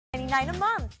$249 a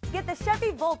month. Get the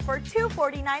Chevy Volt for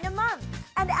 $249 a month.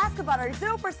 And ask about our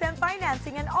 0%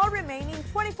 financing and all remaining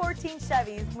 2014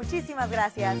 Chevys. Muchísimas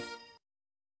gracias.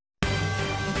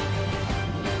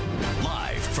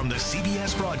 Live from the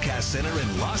CBS Broadcast Center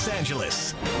in Los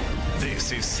Angeles,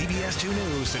 this is CBS 2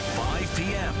 News at 5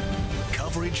 p.m.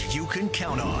 Coverage you can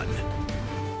count on.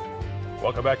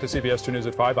 Welcome back to CBS 2 News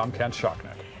at 5. I'm Ken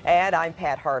Schockneck. And I'm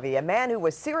Pat Harvey. A man who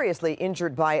was seriously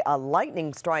injured by a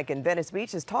lightning strike in Venice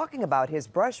Beach is talking about his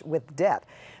brush with death.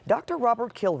 Dr.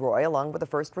 Robert Kilroy, along with the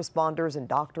first responders and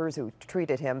doctors who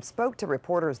treated him, spoke to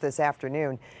reporters this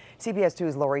afternoon. CBS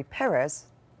 2's Lori Perez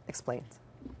explains.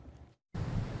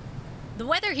 The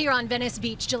weather here on Venice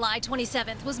Beach July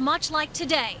 27th was much like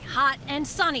today, hot and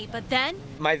sunny, but then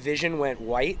my vision went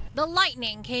white. The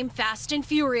lightning came fast and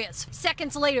furious.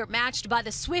 Seconds later, matched by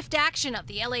the swift action of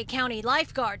the LA County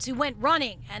lifeguards who went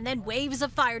running, and then waves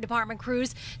of fire department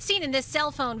crews. Seen in this cell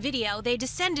phone video, they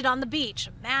descended on the beach.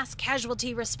 A mass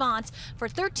casualty response for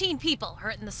 13 people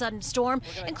hurt in the sudden storm,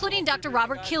 including Dr.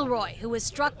 Robert Kilroy, who was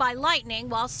struck by lightning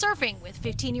while surfing with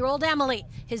 15-year-old Emily,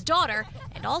 his daughter,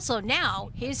 and also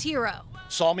now his hero.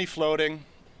 Saw me floating,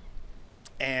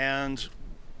 and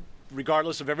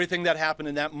regardless of everything that happened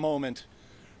in that moment,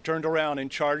 turned around and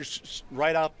charged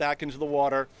right out back into the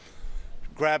water,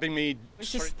 grabbing me.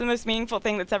 It's just the most meaningful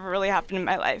thing that's ever really happened in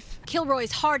my life.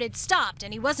 Kilroy's heart had stopped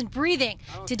and he wasn't breathing.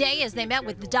 Today, as they met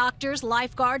with the doctors,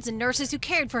 lifeguards, and nurses who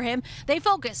cared for him, they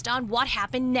focused on what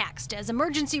happened next as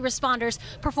emergency responders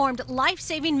performed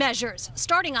life-saving measures,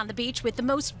 starting on the beach with the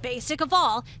most basic of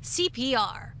all,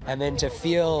 CPR. And then to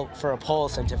feel for a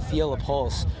pulse and to feel a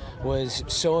pulse was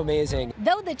so amazing.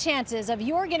 Though the chances of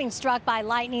your getting struck by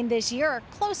lightning this year are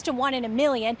close to 1 in a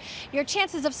million, your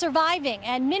chances of surviving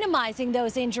and minimizing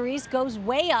those injuries goes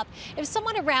way up if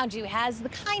someone around you has the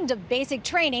kind of basic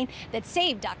training that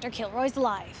saved Dr. Kilroy's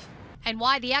life. And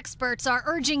why the experts are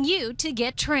urging you to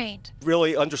get trained.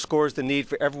 Really underscores the need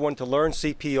for everyone to learn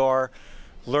CPR,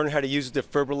 learn how to use a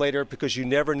defibrillator, because you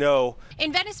never know.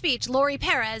 In Venice Beach, Lori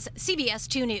Perez, CBS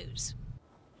 2 News.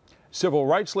 Civil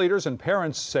rights leaders and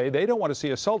parents say they don't want to see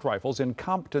assault rifles in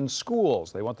Compton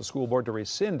schools. They want the school board to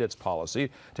rescind its policy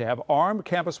to have armed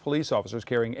campus police officers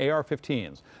carrying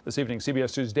AR-15s. This evening,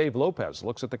 CBS 2's Dave Lopez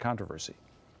looks at the controversy.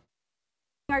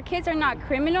 Our kids are not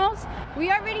criminals. We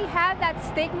already have that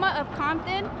stigma of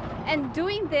Compton, and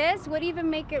doing this would even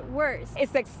make it worse.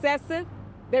 It's excessive.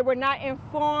 They were not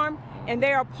informed, and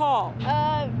they're appalled.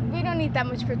 We don't need that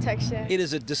much protection. It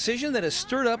is a decision that has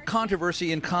stirred up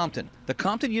controversy in Compton. The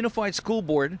Compton Unified School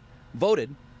Board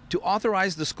voted to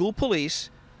authorize the school police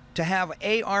to have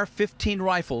AR-15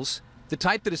 rifles, the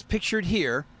type that is pictured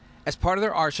here, as part of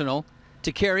their arsenal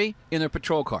to carry in their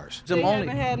patrol cars. They haven't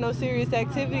had no serious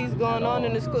activities going on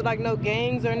in the school, like no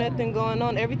gangs or nothing going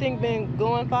on. Everything's been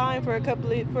going fine for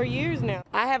for years now.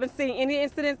 I haven't seen any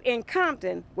incidents in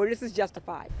Compton where this is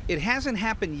justified. It hasn't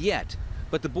happened yet,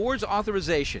 but the board's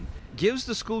authorization gives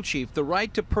the school chief the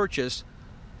right to purchase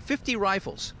 50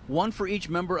 rifles, one for each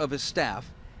member of his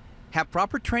staff, have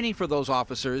proper training for those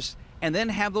officers, and then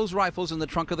have those rifles in the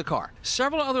trunk of the car.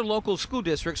 Several other local school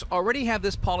districts already have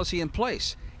this policy in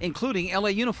place, including LA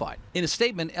Unified. In a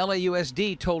statement,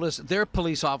 LAUSD told us their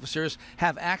police officers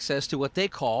have access to what they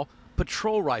call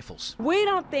patrol rifles. We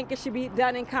don't think it should be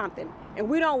done in Compton, and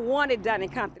we don't want it done in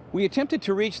Compton. We attempted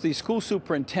to reach the school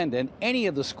superintendent, any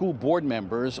of the school board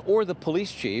members, or the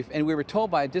police chief, and we were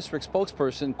told by a district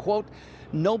spokesperson, quote,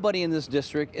 nobody in this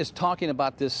district is talking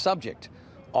about this subject.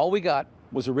 All we got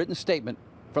was a written statement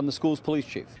from the school's police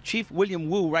chief. Chief William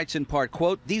Wu writes in part,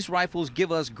 quote, these rifles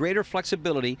give us greater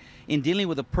flexibility in dealing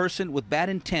with a person with bad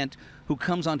intent who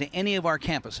comes onto any of our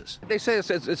campuses. They say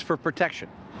it's for protection.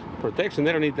 Protection?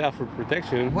 They don't need that for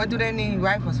protection. What do they need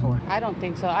rifles for? I don't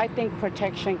think so. I think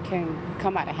protection can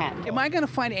come out of hand. Am I going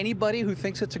to find anybody who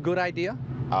thinks it's a good idea?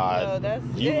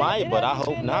 You might, but I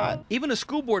hope not. Even a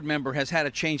school board member has had a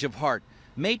change of heart.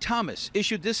 May Thomas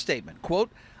issued this statement,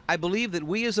 quote, I believe that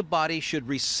we as a body should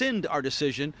rescind our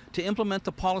decision to implement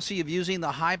the policy of using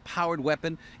the high-powered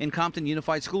weapon in Compton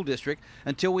Unified School District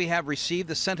until we have received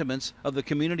the sentiments of the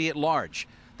community at large.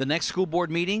 The next school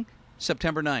board meeting,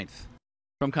 September 9th.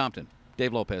 From Compton,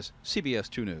 Dave Lopez, CBS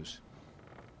 2 News.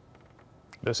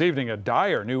 This evening, a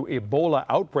dire new Ebola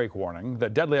outbreak warning. The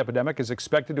deadly epidemic is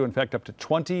expected to infect up to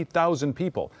 20,000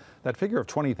 people. That figure of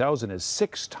 20,000 is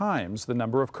 6 times the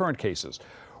number of current cases.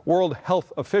 World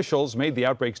health officials made the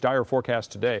outbreak's dire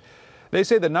forecast today. They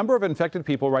say the number of infected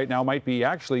people right now might be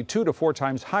actually 2 to 4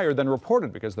 times higher than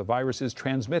reported because the virus is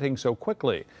transmitting so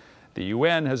quickly. The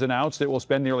UN has announced it will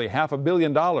spend nearly $500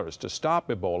 million to stop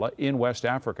Ebola in West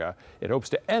Africa. It hopes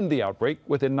to end the outbreak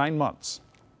within 9 months.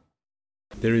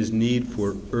 There is need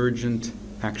for urgent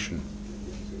action.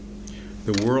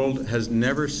 The world has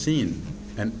never seen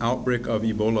an outbreak of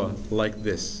Ebola like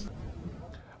this.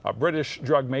 A British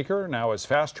drug maker now is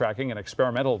fast-tracking an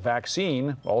experimental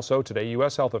vaccine. Also today,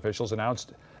 U.S. health officials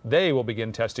announced they will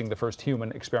begin testing the first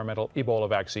human experimental Ebola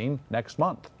vaccine next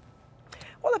month.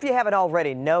 Well, if you haven't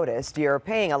already noticed, you're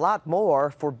paying a lot more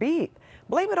for beef.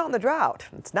 Blame it on the drought.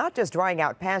 It's not just drying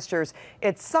out pastures,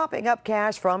 it's sopping up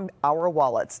cash from our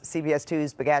wallets. CBS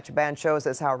 2's Sigell Chaban shows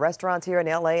us how restaurants here in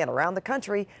L.A. and around the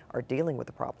country are dealing with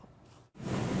the problem.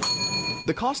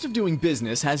 The cost of doing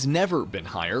business has never been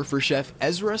higher for Chef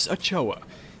Ezras Ochoa.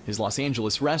 His Los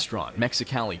Angeles restaurant,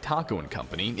 Mexicali Taco &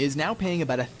 Company, is now paying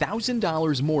about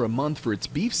 $1,000 more a month for its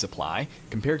beef supply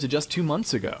compared to just 2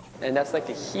 months ago. And that's like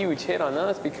a huge hit on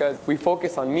us because we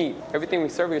focus on meat. Everything we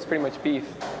serve is pretty much beef.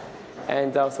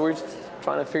 And so we're just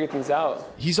trying to figure things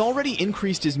out. He's already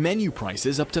increased his menu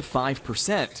prices up to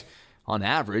 5%. On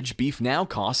average, beef now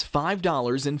costs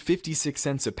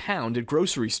 $5.56 a pound at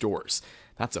grocery stores.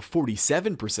 That's a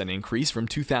 47% increase from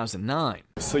 2009.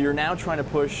 So you're now trying to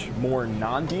push more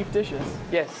non-beef dishes?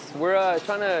 Yes, we're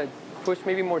trying to push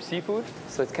maybe more seafood,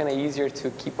 so it's kind of easier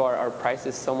to keep our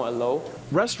prices somewhat low.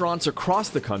 Restaurants across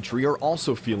the country are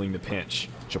also feeling the pinch.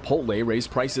 Chipotle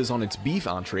raised prices on its beef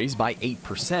entrees by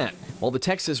 8%, while the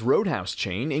Texas Roadhouse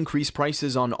chain increased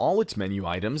prices on all its menu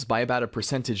items by about 1.5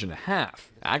 percentage.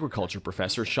 Agriculture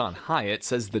professor Sean Hyatt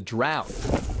says the drought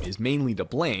is mainly to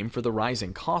blame for the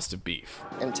rising cost of beef.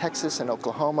 In Texas and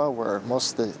Oklahoma, where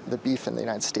most of the beef in the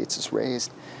United States is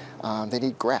raised, they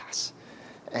need grass.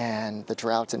 And the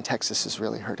drought in Texas is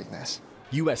really hurting this.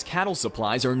 U.S. cattle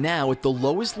supplies are now at the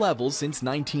lowest levels since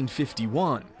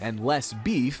 1951, and less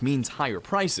beef means higher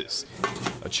prices.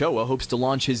 Ochoa hopes to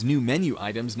launch his new menu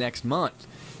items next month,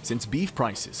 since beef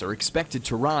prices are expected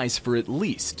to rise for at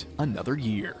least another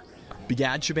year.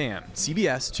 Sigell Chaban,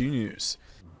 CBS 2 News.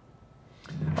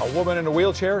 A woman in a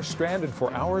wheelchair stranded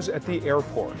for hours at the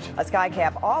airport. A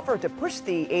skycap offered to push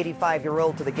the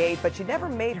 85-year-old to the gate, but she never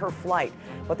made her flight.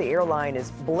 What the airline is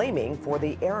blaming for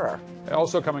the error.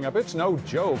 Also coming up, it's no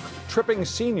joke, tripping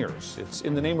seniors. It's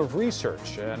in the name of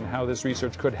research and how this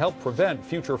research could help prevent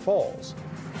future falls.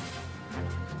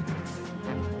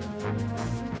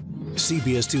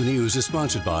 CBS 2 News is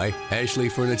sponsored by Ashley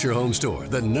Furniture Home Store,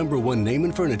 the #1 name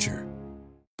in furniture.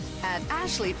 At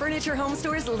Ashley Furniture Home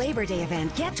Store's Labor Day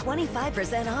event, get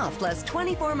 25% off plus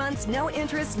 24 months, no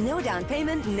interest, no down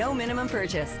payment, no minimum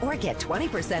purchase. Or get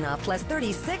 20% off plus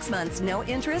 36 months, no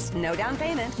interest, no down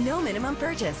payment, no minimum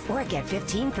purchase. Or get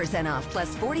 15% off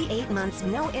plus 48 months,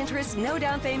 no interest, no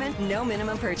down payment, no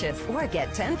minimum purchase. Or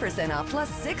get 10% off plus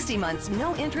 60 months,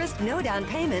 no interest, no down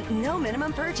payment, no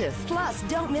minimum purchase. Plus,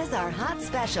 don't miss our hot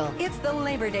special. It's the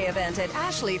Labor Day event at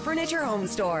Ashley Furniture Home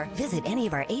Store. Visit any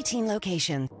of our 18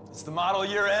 locations. It's the model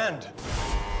year end. And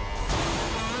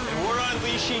we're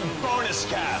unleashing bonus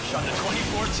cash on the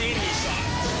 2014 Nissan.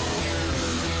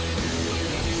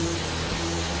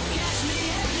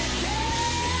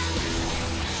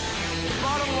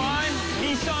 Bottom line,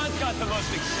 Nissan's got the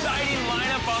most exciting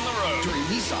lineup on the road. During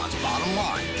Nissan's Bottom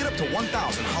Line, get up to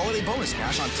 $1,000 holiday bonus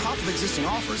cash on top of existing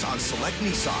offers on select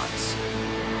Nissans.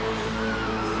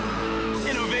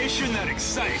 Innovation that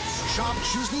excites. Shop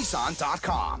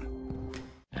ChooseNissan.com.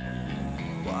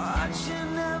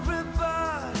 Watching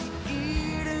everybody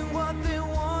eating what they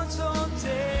want all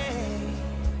day.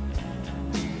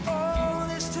 All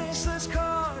this tasteless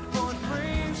cardboard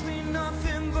brings me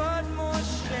nothing but more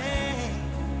shame.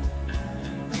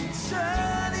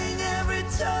 Turning every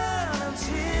turn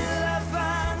until I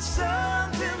find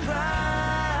something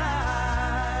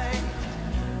right,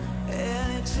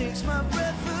 and it takes my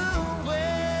breath away.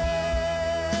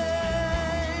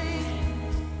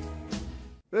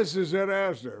 This is Ed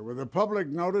Asner with a public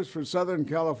notice for Southern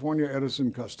California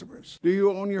Edison customers. Do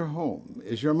you own your home?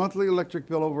 Is your monthly electric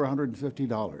bill over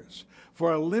 $150?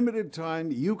 For a limited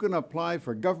time, you can apply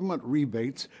for government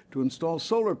rebates to install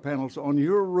solar panels on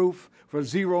your roof for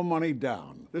zero money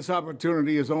down. This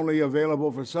opportunity is only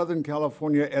available for Southern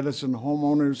California Edison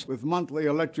homeowners with monthly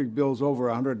electric bills over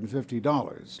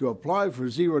 $150. To apply for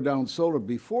zero down solar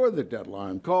before the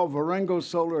deadline, call Varengo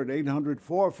Solar at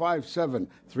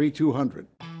 800-457-3200.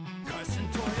 Carson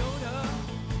Toyota,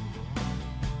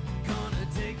 gonna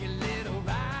take a little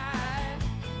ride.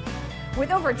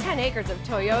 With over 10 acres of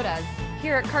Toyotas,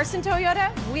 here at Carson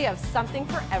Toyota, we have something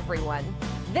for everyone.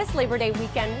 This Labor Day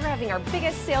weekend, we're having our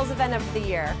biggest sales event of the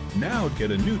year. Now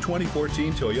get a new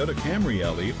 2014 Toyota Camry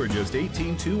LE for just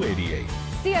 $18,288.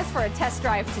 See us for a test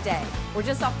drive today. We're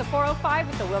just off the 405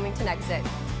 at the Wilmington exit.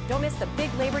 Don't miss the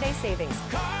big Labor Day savings.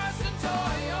 Carson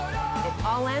Toyota. It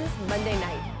all ends Monday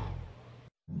night.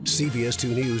 CBS 2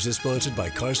 News is sponsored by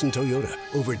Carson Toyota.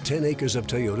 Over 10 acres of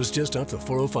Toyotas just off the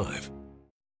 405.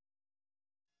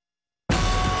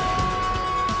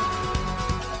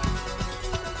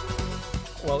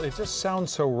 Well, it just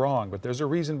sounds so wrong, but there's a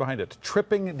reason behind it.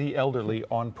 Tripping the elderly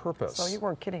on purpose. So you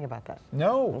weren't kidding about that?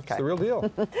 No, It's the real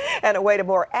deal. And a way to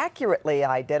more accurately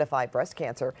identify breast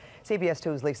cancer. CBS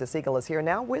 2's Lisa Sigell is here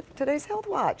now with today's Health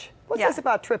Watch. What's this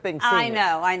about tripping seniors?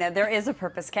 I know. There is a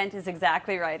purpose. Kent is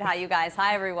exactly right. Hi, you guys.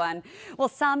 Hi, everyone. Well,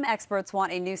 some experts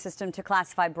want a new system to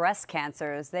classify breast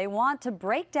cancers. They want to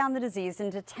break down the disease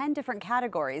into 10 different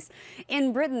categories.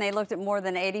 In Britain, they looked at more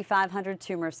than 8,500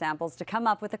 tumor samples to come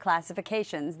up with the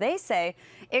classifications. They say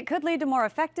it could lead to more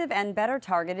effective and better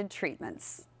targeted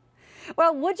treatments.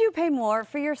 Well, would you pay more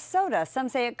for your soda? Some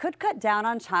say it could cut down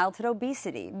on childhood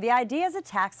obesity. The idea is a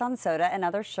tax on soda and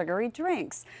other sugary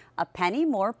drinks, a penny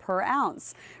more per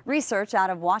ounce. Research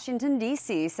out of Washington,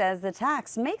 D.C. says the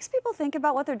tax makes people think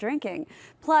about what they're drinking.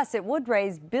 Plus, it would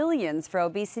raise billions for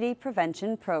obesity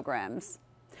prevention programs.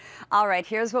 All right,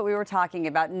 here's what we were talking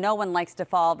about. No one likes to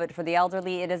fall, but for the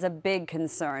elderly, it is a big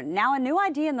concern. Now, a new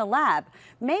idea in the lab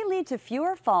may lead to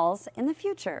fewer falls in the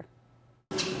future.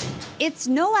 It's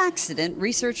no accident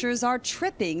researchers are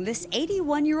tripping this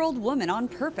 81-year-old woman on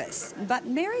purpose. But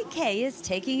Mary Kay is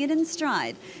taking it in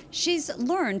stride. She's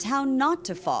learned how not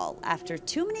to fall after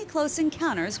too many close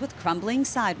encounters with crumbling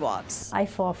sidewalks. I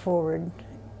fall forward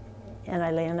and I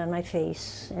land on my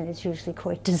face, and it's usually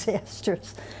quite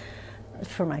disastrous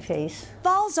for my face.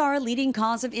 Falls are a leading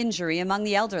cause of injury among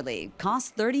the elderly,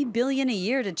 cost $30 billion a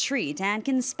year to treat, and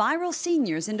can spiral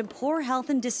seniors into poor health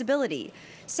and disability.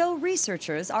 So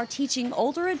researchers are teaching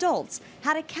older adults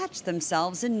how to catch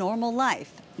themselves in normal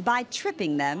life by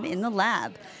tripping them in the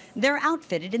lab. They're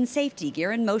outfitted in safety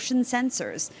gear and motion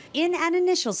sensors. In an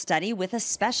initial study with a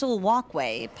special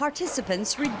walkway,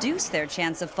 participants reduced their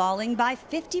chance of falling by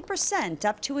 50%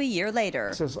 up to a year later.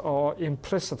 This is all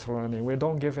implicit learning. We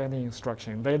don't give any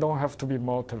instruction. They don't have to be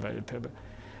motivated.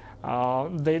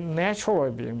 They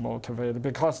naturally be motivated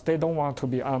because they don't want to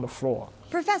be on the floor.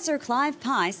 Professor Clive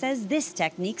Pye says this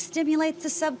technique stimulates the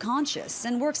subconscious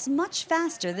and works much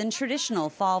faster than traditional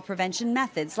fall prevention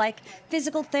methods like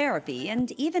physical therapy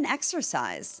and even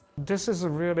exercise. This is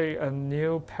really a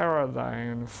new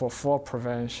paradigm for fall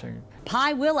prevention.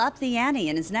 Pye will up the ante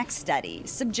in his next study,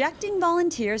 subjecting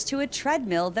volunteers to a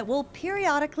treadmill that will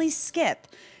periodically skip.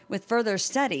 With further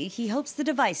study, he hopes the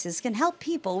devices can help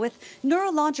people with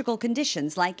neurological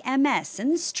conditions like MS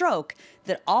and stroke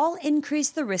that all increase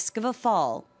the risk of a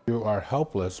fall. You are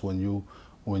helpless when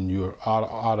you're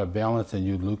out of balance and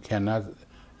you cannot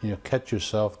catch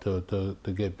yourself to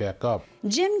get back up.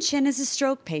 Jim Chin is a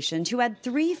stroke patient who had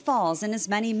 3 falls in as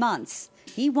many months.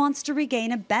 He wants to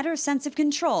regain a better sense of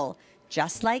control,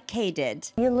 just like Kay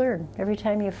did. You learn. Every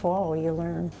time you fall, you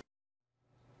learn.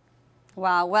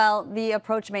 Wow, well, the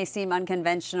approach may seem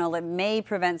unconventional. It may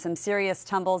prevent some serious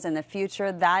tumbles in the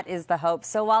future. That is the hope.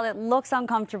 So while it looks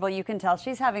uncomfortable, you can tell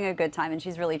she's having a good time and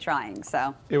she's really trying.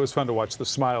 So it was fun to watch the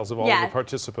smiles of all of the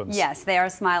participants. Yes, they are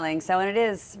smiling. So, and it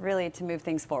is really to move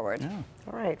things forward.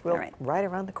 All right, well, right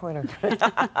around the corner.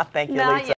 Thank you, Not Lisa. yet.